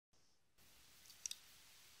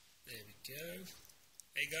go.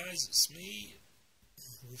 Hey guys, it's me,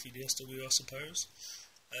 Wolfie DSW I suppose.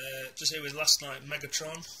 Just here with last night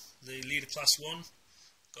Megatron, the Leader Class 1.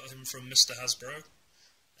 Got him from Mr. Hasbro.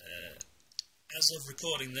 As of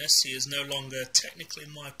recording this, he is no longer technically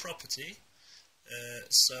my property,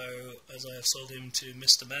 so as I have sold him to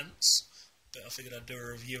Mr. Ments, but I figured I'd do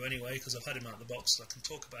a review anyway because I've had him out of the box so I can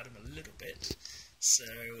talk about him a little bit. So,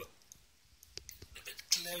 a bit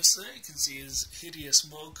closer, you can see his hideous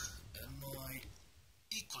mug and my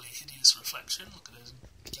equally hideous reflection. Look at those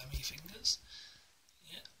gammy fingers.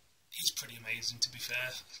 Yeah, he's pretty amazing to be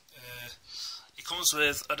fair. He comes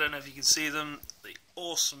with, I don't know if you can see them, the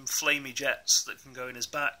awesome flamey jets that can go in his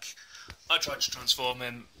back. I tried to transform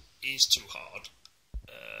him, he's too hard.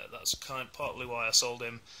 That's partly why I sold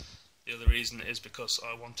him. The other reason is because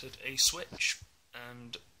I wanted a Switch,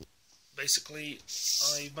 and basically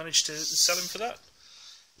I managed to sell him for that.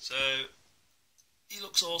 So he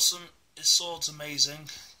looks awesome, his sword's amazing.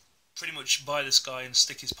 Pretty much buy this guy and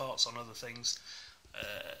stick his parts on other things.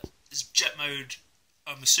 His jet mode,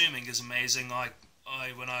 I'm assuming, is amazing.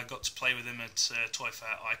 When I got to play with him at Toy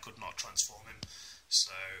Fair, I could not transform him.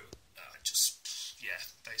 So yeah,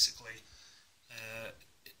 basically.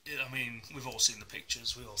 I mean, we've all seen the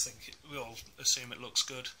pictures. We all assume it looks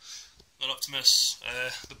good. Well, Optimus.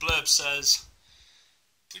 The blurb says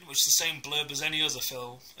pretty much the same blurb as any other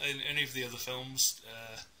film, any of the other films.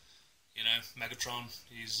 You know, Megatron.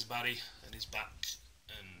 He's a baddie, and he's back,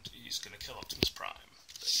 and he's going to kill Optimus Prime.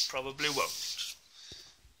 But he probably won't.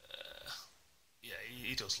 Yeah,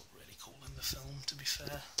 he does look really cool in the film, to be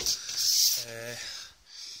fair.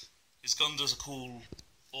 His gun does a cool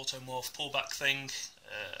automorph pullback thing.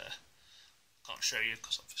 Can't show you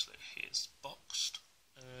because obviously he is boxed.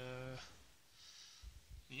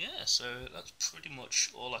 Yeah, so that's pretty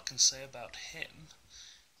much all I can say about him.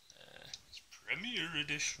 It's Premier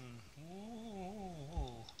Edition.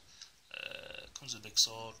 Ooh. Comes with a big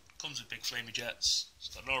sword, comes with big flamey jets. It's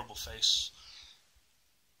got an horrible face.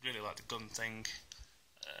 Really like the gun thing.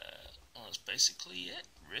 Well, that's basically it,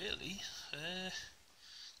 really. I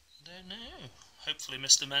don't know. Hopefully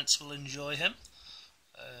Mr. Ments will enjoy him.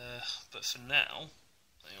 But for now,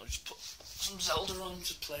 I think I'll just put some Zelda on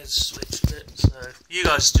to play the Switch a bit. So you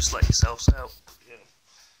guys just let yourselves out. Yeah,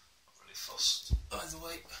 not really fussed either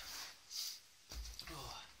way.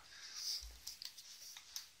 Oh.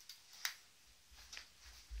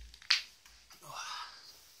 Oh.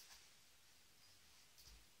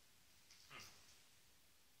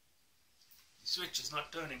 The Switch is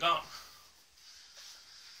not turning on.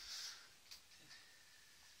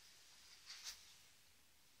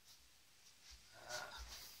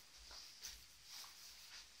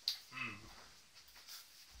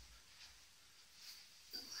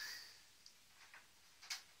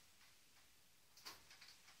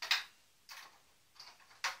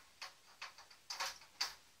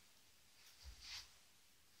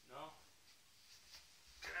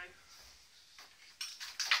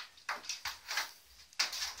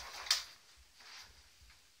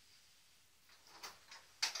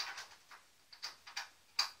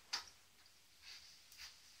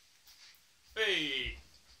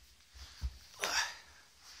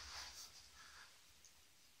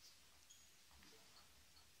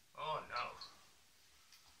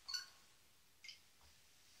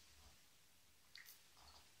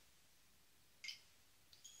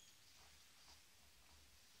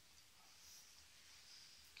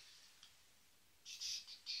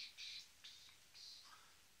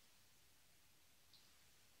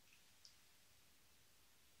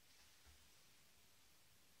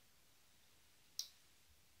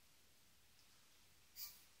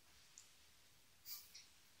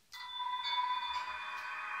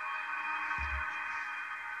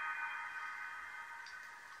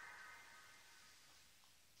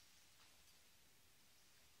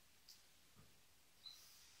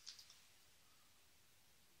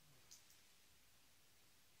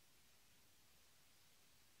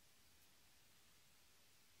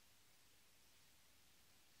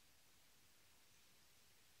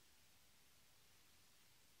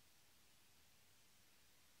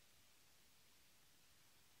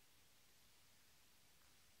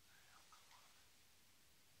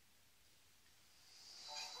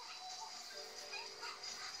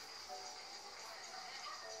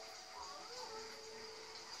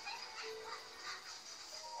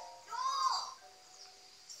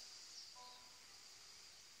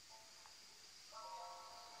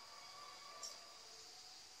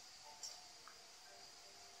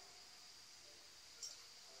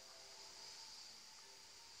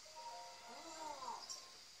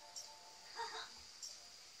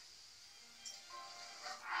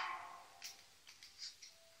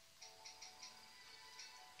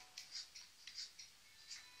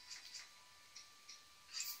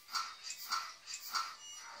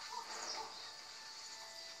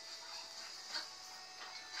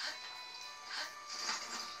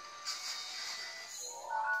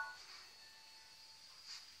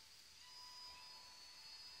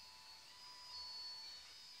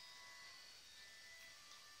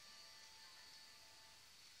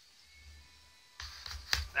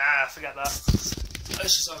 Nah, forget that.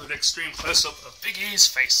 Let's just have an extreme close-up of Big E's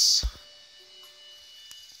face.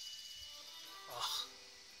 Oh,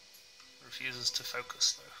 refuses to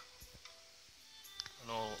focus though.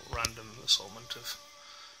 An all random assortment of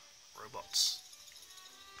robots.